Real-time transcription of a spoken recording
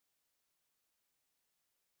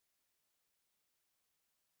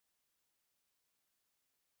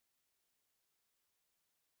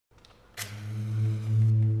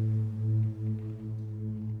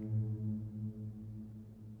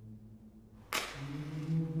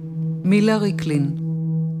מילה ריקלין,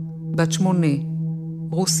 בת 8,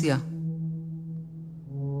 רוסיה.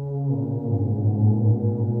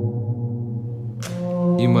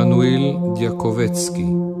 עמנואל דיאקובצקי,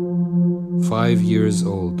 5 years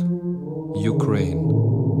old, Ukraine.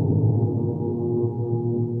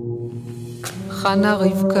 חנה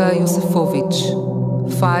רבקה יוספוביץ',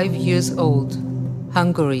 5 years old,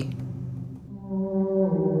 Hungary.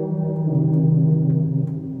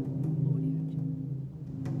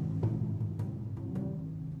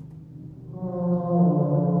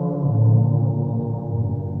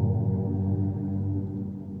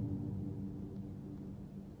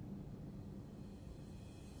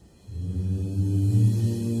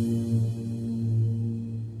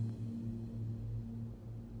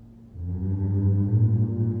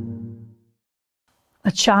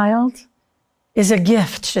 A child is a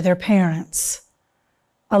gift to their parents,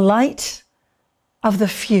 a light of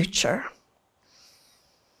the future.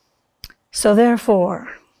 So therefore,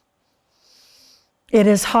 it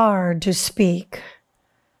is hard to speak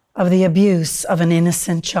of the abuse of an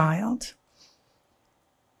innocent child.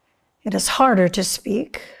 It is harder to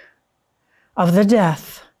speak of the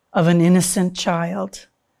death of an innocent child.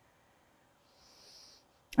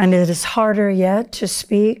 And it is harder yet to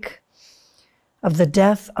speak of the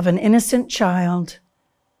death of an innocent child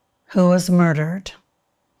who was murdered.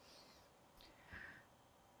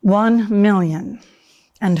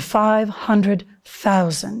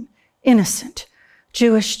 1,500,000 innocent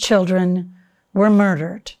Jewish children were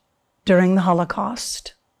murdered during the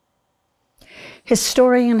Holocaust.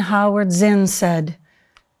 Historian Howard Zinn said,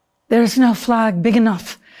 "There's no flag big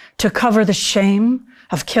enough to cover the shame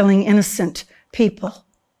of killing innocent people.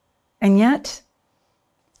 And yet,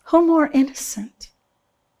 who more innocent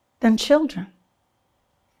than children?"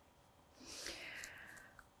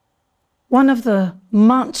 One of the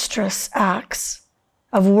monstrous acts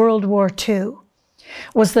of World War II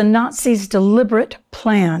was the Nazis' deliberate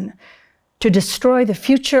plan to destroy the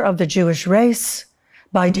future of the Jewish race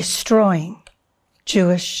by destroying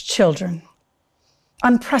Jewish children.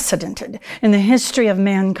 Unprecedented in the history of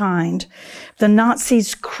mankind, the Nazis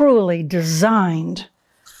cruelly designed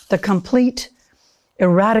the complete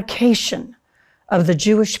eradication of the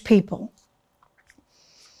Jewish people.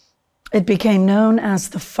 It became known as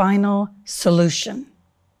the final solution.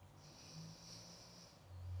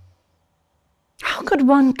 How could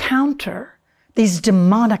one counter these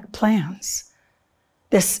demonic plans,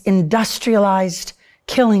 this industrialized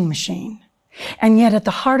killing machine? And yet at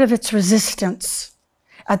the heart of its resistance,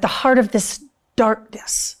 at the heart of this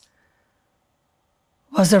darkness,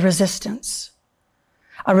 was a resistance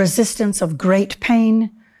of great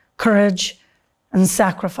pain, courage, and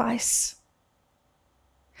sacrifice.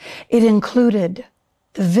 It included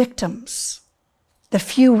the victims, the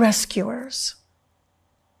few rescuers,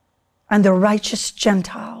 and the righteous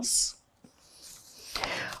Gentiles.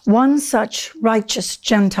 One such righteous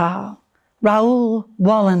Gentile, Raoul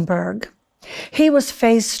Wallenberg, he was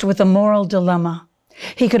faced with a moral dilemma.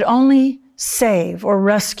 He could only save or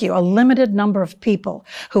rescue a limited number of people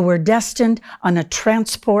who were destined on a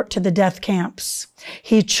transport to the death camps.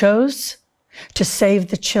 He chose to save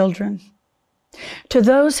the children. To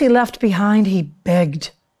those he left behind, he begged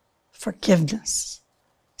forgiveness,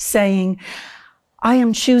 saying, "I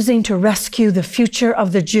am choosing to rescue the future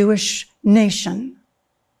of the Jewish nation."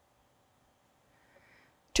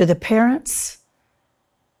 To the parents,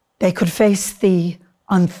 they could face the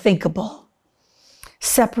unthinkable,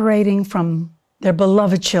 separating from their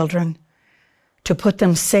beloved children to put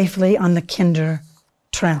them safely on the kinder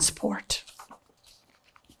transport.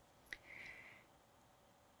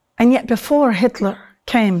 And yet before Hitler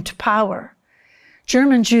came to power,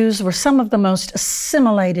 German Jews were some of the most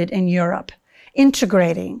assimilated in Europe,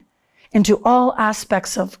 integrating into all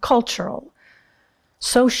aspects of cultural,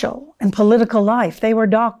 social, and political life. They were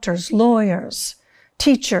doctors, lawyers,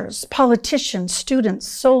 teachers, politicians, students,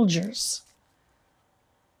 soldiers.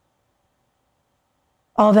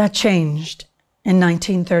 All that changed in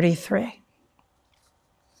 1933.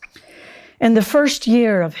 In the first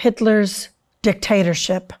year of Hitler's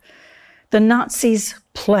dictatorship, the Nazis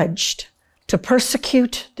pledged to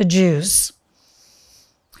persecute the Jews.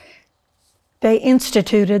 They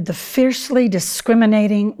instituted the fiercely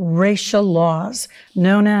discriminating racial laws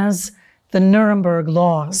known as the Nuremberg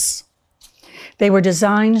Laws. They were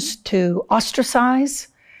designed to ostracize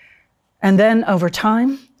and then, over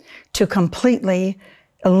time, to completely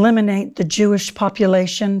eliminate the Jewish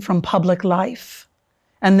population from public life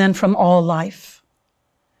and then from all life.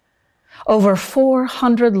 Over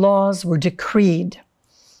 400 laws were decreed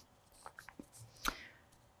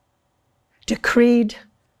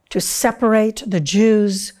to separate the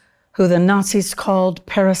Jews who the Nazis called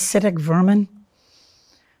parasitic vermin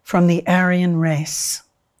from the Aryan race.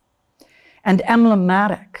 And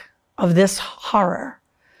emblematic of this horror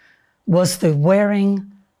was the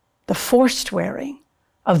forced wearing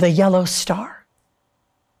of the yellow star,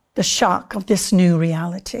 the shock of this new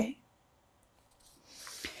reality.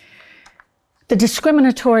 The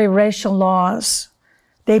discriminatory racial laws,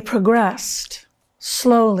 they progressed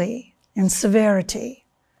slowly in severity.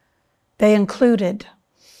 They included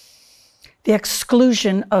the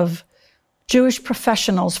exclusion of Jewish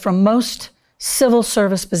professionals from most civil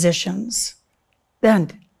service positions, then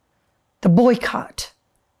the boycott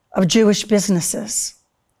of Jewish businesses,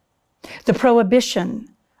 the prohibition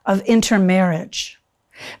of intermarriage,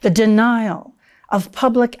 the denial of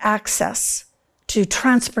public access to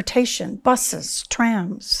transportation, buses,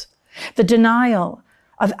 trams, the denial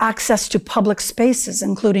of access to public spaces,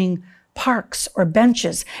 including parks or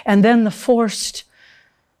benches, and then the forced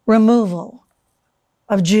removal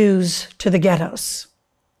of Jews to the ghettos.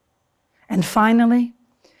 And finally,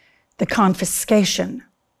 the confiscation,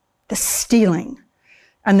 the stealing,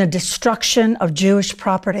 and the destruction of Jewish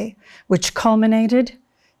property, which culminated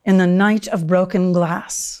in the Night of Broken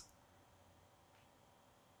Glass.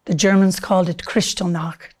 The Germans called it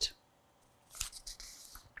Kristallnacht.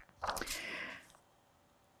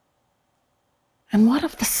 And what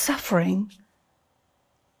of the suffering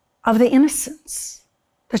of the innocents,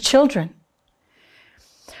 the children?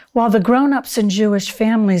 While the grown-ups in Jewish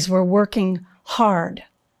families were working hard,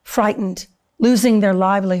 frightened, losing their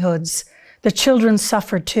livelihoods, the children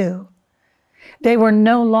suffered too. They were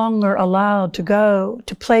no longer allowed to go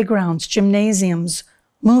to playgrounds, gymnasiums,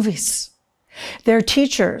 movies. Their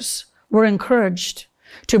teachers were encouraged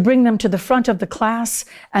to bring them to the front of the class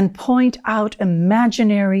and point out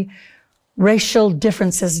imaginary racial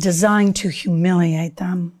differences designed to humiliate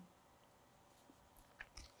them.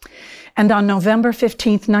 And on November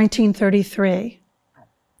 15th, 1933,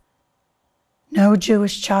 no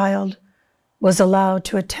Jewish child was allowed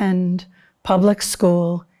to attend public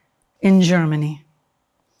school in Germany.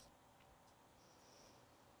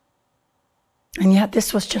 And yet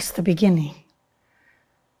this was just the beginning.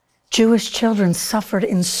 Jewish children suffered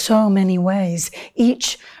in so many ways.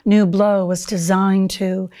 Each new blow was designed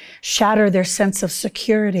to shatter their sense of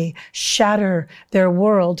security, shatter their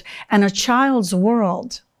world. And a child's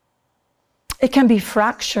world, it can be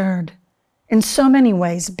fractured in so many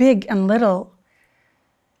ways, big and little.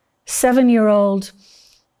 7-year-old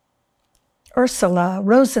Ursula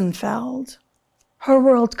Rosenfeld, her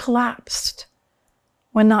world collapsed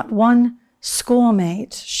when not one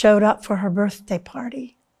schoolmate showed up for her birthday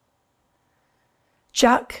party.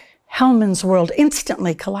 Jack Hellman's world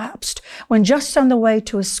instantly collapsed when just on the way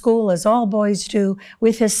to his school, as all boys do,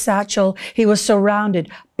 with his satchel, he was surrounded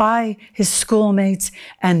by his schoolmates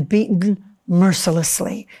and beaten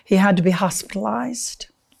mercilessly. He had to be hospitalized.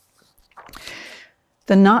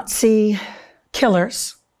 The Nazi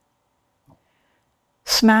killers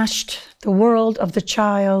smashed the world of the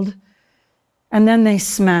child, and then they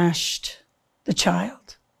smashed the child.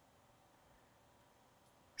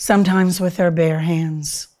 Sometimes with their bare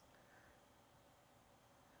hands,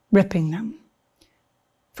 ripping them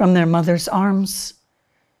from their mother's arms,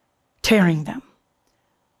 tearing them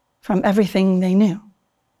from everything they knew.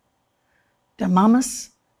 Their mamas,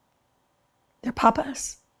 their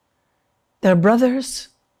papas, their brothers,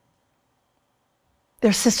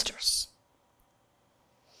 their sisters.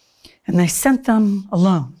 And they sent them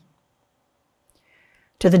alone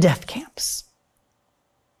to the death camps.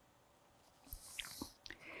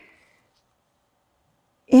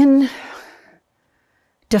 In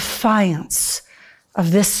defiance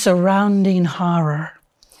of this surrounding horror,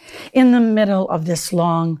 in the middle of this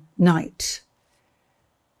long night,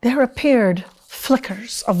 there appeared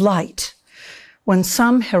flickers of light when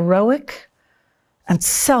some heroic and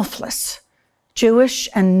selfless Jewish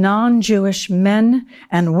and non-Jewish men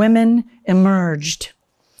and women emerged,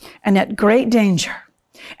 and at great danger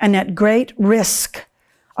and at great risk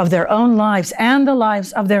of their own lives and the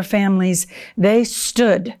lives of their families, they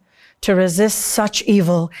stood to resist such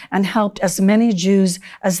evil and helped as many Jews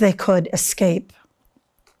as they could escape.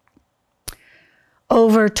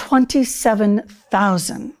 Over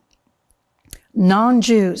 27,000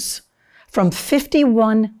 non-Jews from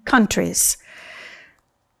 51 countries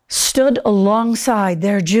stood alongside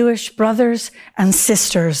their Jewish brothers and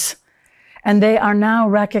sisters, and they are now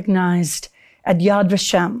recognized at Yad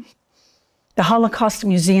Vashem, the Holocaust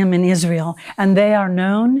Museum in Israel, and they are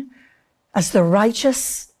known as the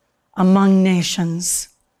righteous among nations.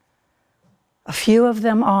 A few of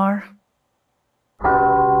them are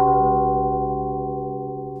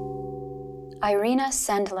Irina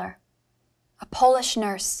Sandler, a Polish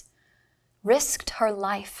nurse, risked her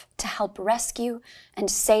life to help rescue and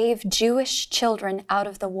save Jewish children out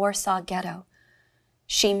of the Warsaw Ghetto.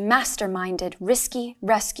 She masterminded risky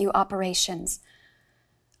rescue operations.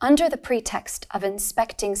 Under the pretext of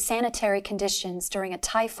inspecting sanitary conditions during a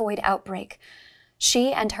typhoid outbreak,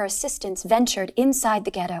 she and her assistants ventured inside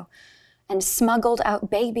the ghetto and smuggled out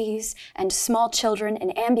babies and small children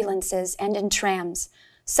in ambulances and in trams,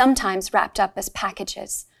 sometimes wrapped up as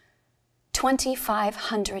packages.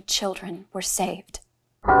 2,500 children were saved.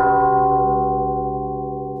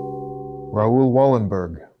 Raoul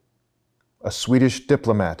Wallenberg, a Swedish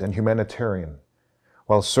diplomat and humanitarian,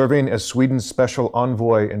 while serving as Sweden's special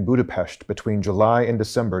envoy in Budapest between July and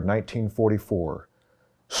December 1944,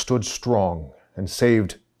 stood strong and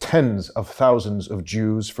saved tens of thousands of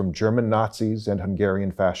Jews from German Nazis and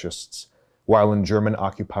Hungarian fascists while in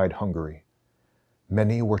German-occupied Hungary.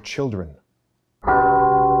 Many were children.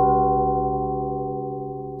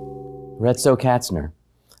 Retzo Katzner,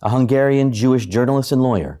 a Hungarian Jewish journalist and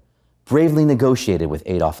lawyer, bravely negotiated with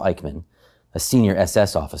Adolf Eichmann, a senior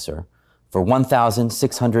SS officer, for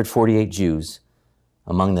 1,648 Jews,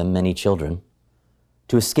 among them many children,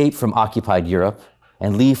 to escape from occupied Europe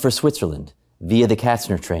and leave for Switzerland via the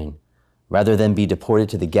Katzner train, rather than be deported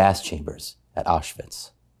to the gas chambers at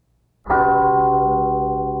Auschwitz.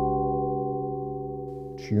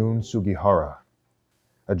 Chiun Sugihara,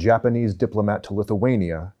 a Japanese diplomat to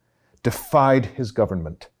Lithuania, defied his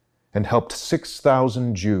government and helped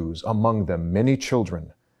 6,000 Jews, among them many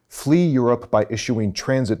children, flee Europe by issuing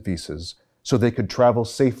transit visas so they could travel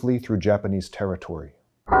safely through Japanese territory.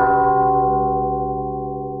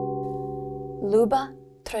 Luba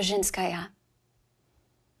Trojinskaya.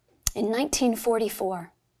 In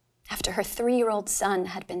 1944, after her 3-year-old son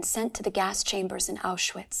had been sent to the gas chambers in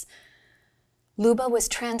Auschwitz, Luba was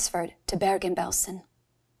transferred to Bergen-Belsen.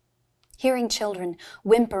 Hearing children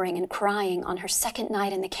whimpering and crying on her second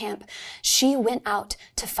night in the camp, she went out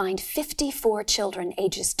to find 54 children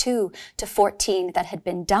ages 2 to 14 that had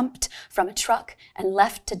been dumped from a truck and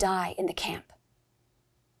left to die in the camp.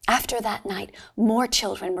 After that night, more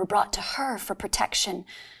children were brought to her for protection,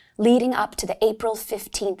 leading up to the April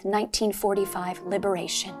 15, 1945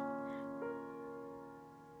 liberation.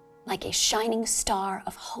 Like a shining star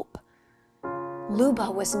of hope,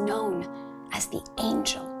 Luba was known as the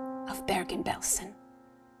Angel of Bergen-Belsen.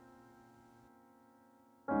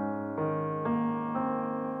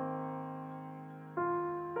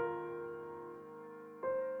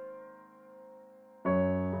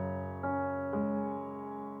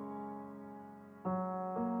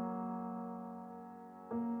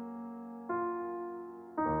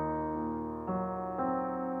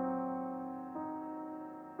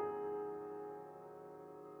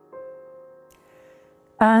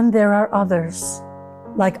 And there are others,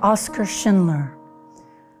 like Oskar Schindler,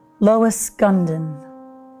 Lois Gunden,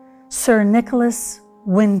 Sir Nicholas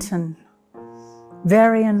Winton,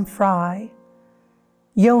 Varian Fry,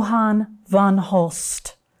 Johann von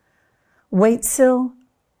Holst, Waitzel,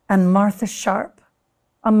 and Martha Sharp,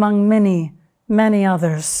 among many, many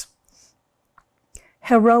others.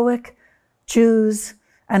 Heroic Jews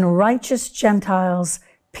and righteous Gentiles,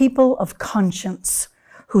 people of conscience,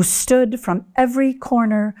 who stood from every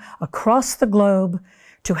corner across the globe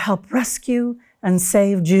to help rescue and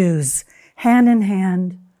save Jews, hand in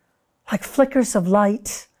hand, like flickers of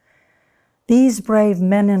light. These brave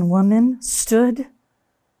men and women stood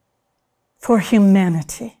for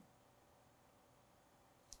humanity.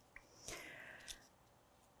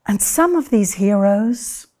 And some of these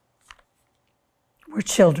heroes were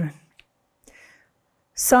children.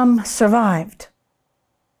 Some survived,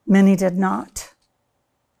 many did not.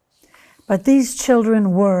 But these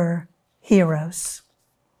children were heroes.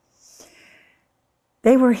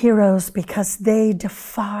 They were heroes because they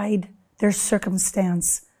defied their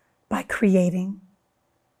circumstance by creating,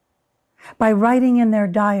 by writing in their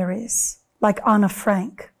diaries, like Anna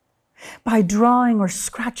Frank, by drawing or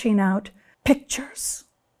scratching out pictures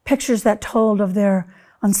that told of their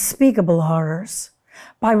unspeakable horrors,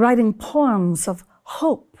 by writing poems of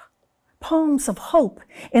hope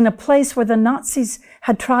in a place where the Nazis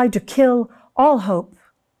had tried to kill all hope.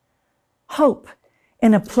 Hope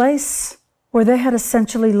in a place where they had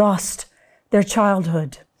essentially lost their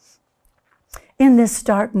childhood. In this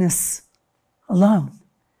darkness alone,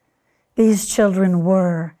 these children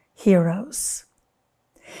were heroes.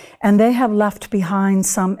 And they have left behind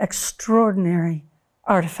some extraordinary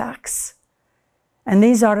artifacts. And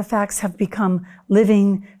these artifacts have become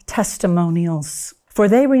living testimonials, for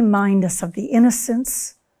they remind us of the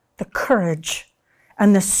innocence, the courage,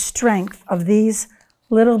 and the strength of these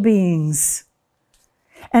little beings.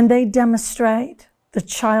 And they demonstrate the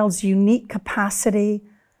child's unique capacity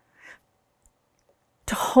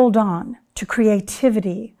to hold on to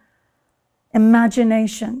creativity,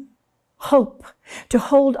 imagination, hope, to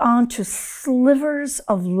hold on to slivers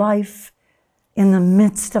of life in the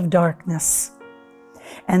midst of darkness.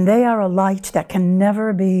 And they are a light that can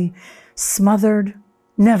never be smothered,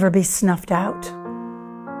 never be snuffed out.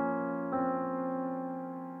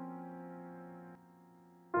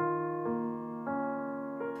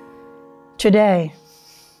 Today,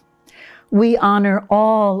 we honor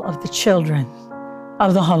all of the children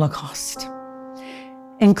of the Holocaust,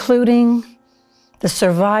 including the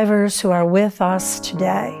survivors who are with us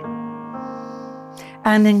today,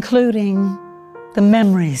 and including the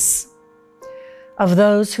memories of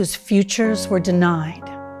those whose futures were denied,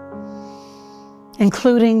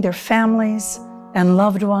 including their families and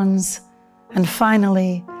loved ones, and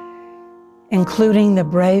finally, including the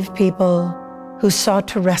brave people who sought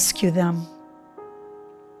to rescue them.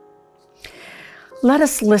 Let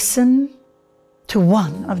us listen to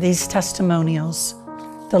one of these testimonials,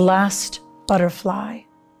 The Last Butterfly.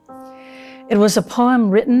 It was a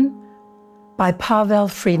poem written by Pavel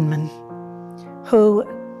Friedman, who,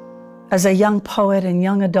 as a young poet and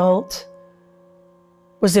young adult,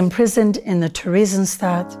 was imprisoned in the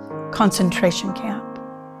Theresienstadt concentration camp.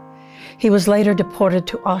 He was later deported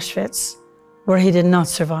to Auschwitz, where he did not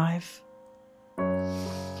survive.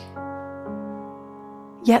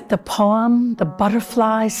 Yet the poem, The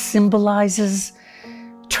Butterfly, symbolizes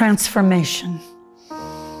transformation.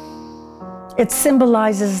 It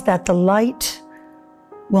symbolizes that the light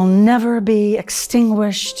will never be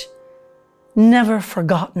extinguished, never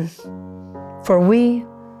forgotten, for we,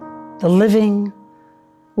 the living,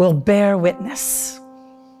 will bear witness.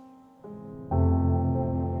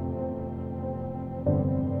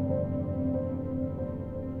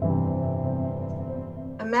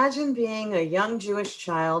 Imagine being a young Jewish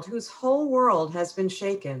child whose whole world has been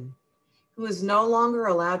shaken, who is no longer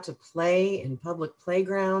allowed to play in public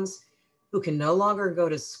playgrounds, who can no longer go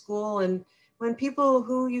to school, and when people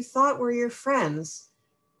who you thought were your friends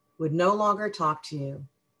would no longer talk to you.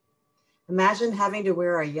 Imagine having to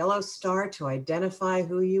wear a yellow star to identify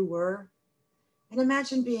who you were, and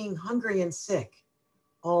imagine being hungry and sick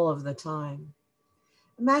all of the time.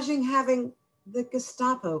 Imagine having the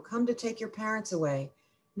Gestapo come to take your parents away,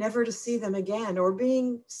 never to see them again, or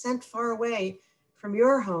being sent far away from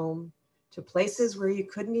your home to places where you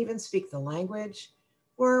couldn't even speak the language,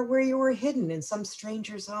 or where you were hidden in some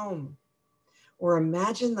stranger's home. Or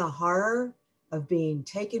imagine the horror of being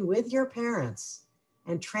taken with your parents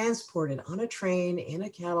and transported on a train in a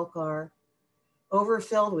cattle car,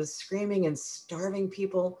 overfilled with screaming and starving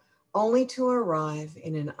people, only to arrive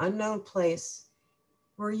in an unknown place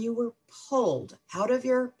where you were pulled out of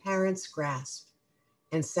your parents' grasp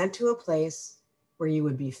and sent to a place where you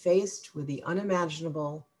would be faced with the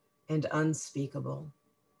unimaginable and unspeakable.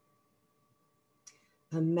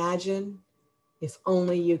 Imagine if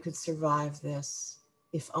only you could survive this,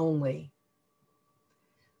 if only.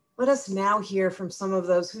 Let us now hear from some of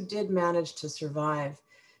those who did manage to survive,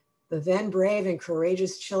 the then brave and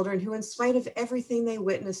courageous children who, in spite of everything they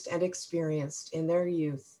witnessed and experienced in their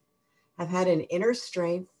youth, have had an inner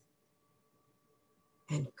strength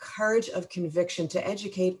and courage of conviction to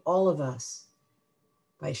educate all of us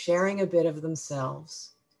by sharing a bit of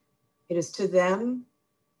themselves. It is to them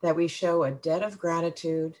that we show a debt of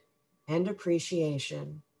gratitude and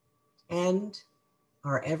appreciation and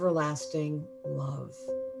our everlasting love.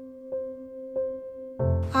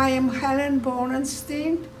 I am Helen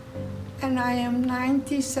Borenstein, and I am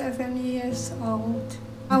 97 years old.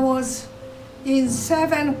 I was in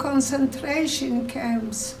 7 concentration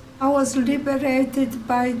camps. I was liberated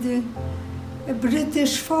by the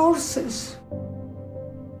British forces.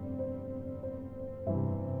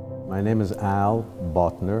 My name is Al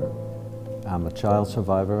Botner. I'm a child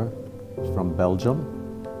survivor from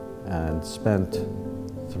Belgium and spent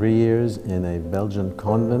 3 years in a Belgian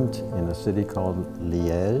convent in a city called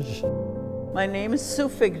Liège. My name is Sue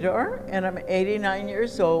Figdor, and I'm 89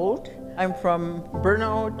 years old. I'm from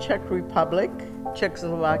Brno, Czech Republic,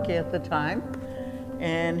 Czechoslovakia at the time.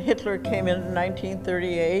 And Hitler came in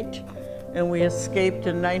 1938, and we escaped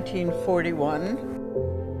in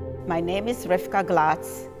 1941. My name is Rivka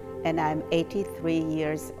Glatz, and I'm 83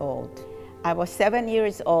 years old. I was 7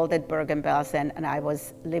 years old at Bergen-Belsen, and I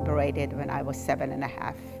was liberated when I was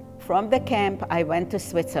 7.5. From the camp, I went to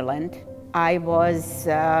Switzerland. I was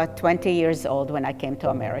 20 years old when I came to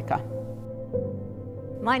America.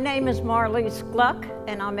 My name is Marlies Gluck,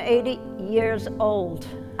 and I'm 80 years old.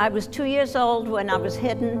 I was 2 years old when I was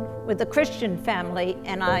hidden with a Christian family,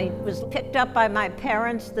 and I was picked up by my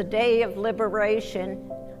parents the day of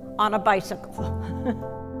liberation on a bicycle.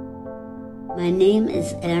 My name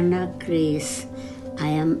is Erna Grace. I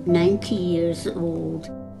am 90 years old.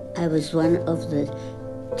 I was one of the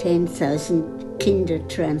 10,000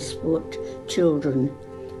 Kindertransport children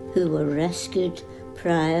who were rescued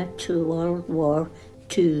prior to World War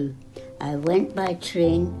II. I went by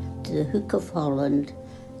train to the Hook of Holland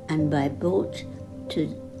and by boat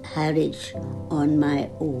to Harwich on my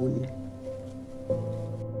own.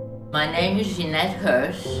 My name is Jeanette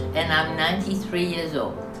Hirsch, and I'm 93 years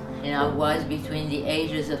old. And I was between the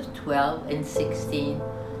ages of 12 and 16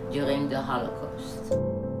 during the Holocaust.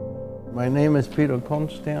 My name is Peter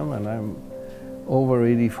Konstam, and I'm over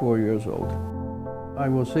 84 years old. I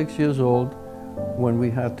was 6 years old when we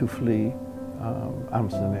had to flee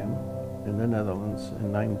Amsterdam in the Netherlands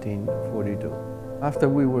in 1942. After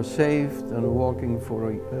we were saved and walking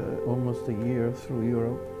for almost a year through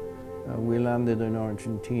Europe, we landed in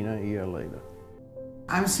Argentina a year later.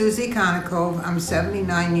 I'm Susie Konnikov. I'm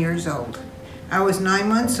 79 years old. I was 9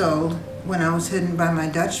 months old when I was hidden by my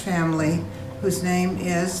Dutch family, whose name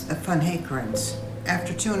is the Van Hekerens.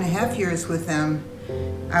 After 2.5 years with them,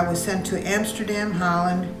 I was sent to Amsterdam,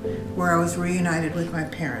 Holland, where I was reunited with my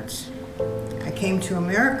parents. I came to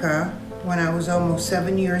America when I was almost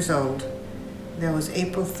 7 years old. That was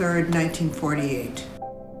April 3rd, 1948.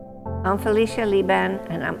 I'm Felicia Liban,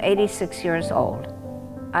 and I'm 86 years old.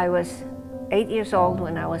 I was 8 years old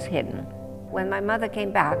when I was hidden. When my mother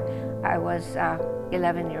came back, I was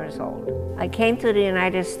 11 years old. I came to the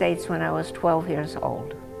United States when I was 12 years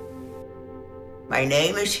old. My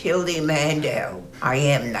name is Hildy Mandel. I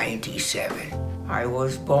am 97. I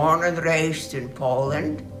was born and raised in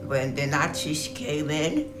Poland. When the Nazis came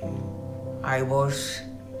in, I was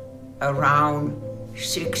around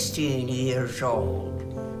 16 years old.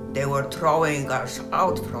 They were throwing us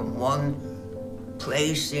out from one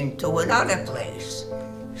place into another place.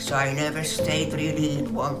 So I never stayed really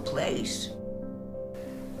in one place.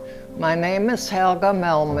 My name is Helga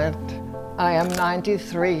Melmet. I am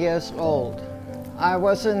 93 years old. I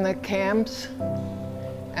was in the camps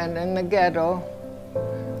and in the ghetto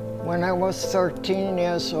when I was 13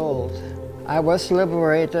 years old. I was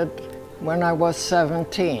liberated when I was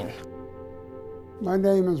 17. My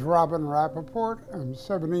name is Robin Rappaport. I'm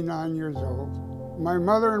 79 years old. My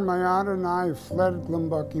mother and my aunt and I fled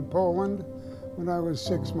Głębokie, Poland when I was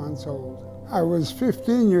 6 months old. I was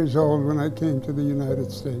 15 years old when I came to the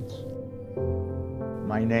United States.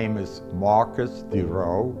 My name is Marcus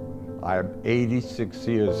DeRoe. I'm 86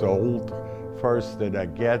 years old. First in a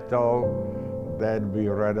ghetto, then we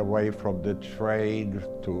ran away from the train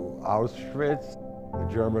to Auschwitz. The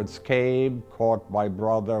Germans came, caught my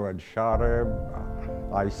brother and shot him.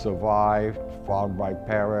 I survived, found my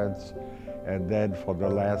parents, and then for the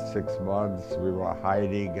last 6 months we were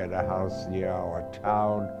hiding in a house near our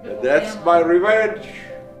town. And that's my revenge!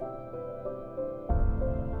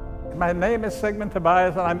 My name is Sigmund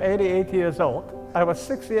Tobias, and I'm 88 years old. I was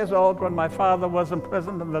 6 years old when my father was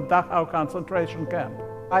imprisoned in the Dachau concentration camp.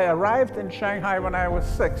 I arrived in Shanghai when I was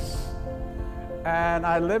 6, and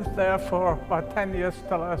I lived there for about 10 years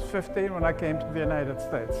till I was 15 when I came to the United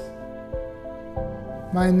States.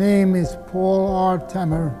 My name is Paul R.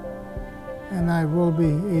 Temmer, and I will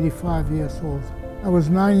be 85 years old. I was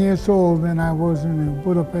 9 years old when I was in the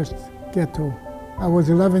Budapest ghetto. I was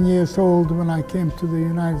 11 years old when I came to the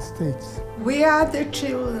United States. We are the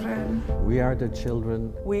children. We are the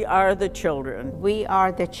children. We are the children. We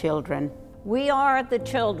are the children. We are the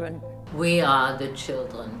children. We are the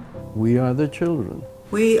children. We are the children.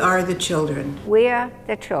 We are the children. We are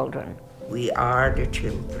the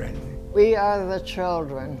children. We are the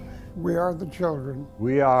children. We are the children. We are the children.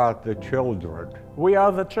 We are the children. We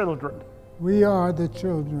are the children. We are the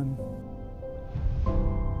children.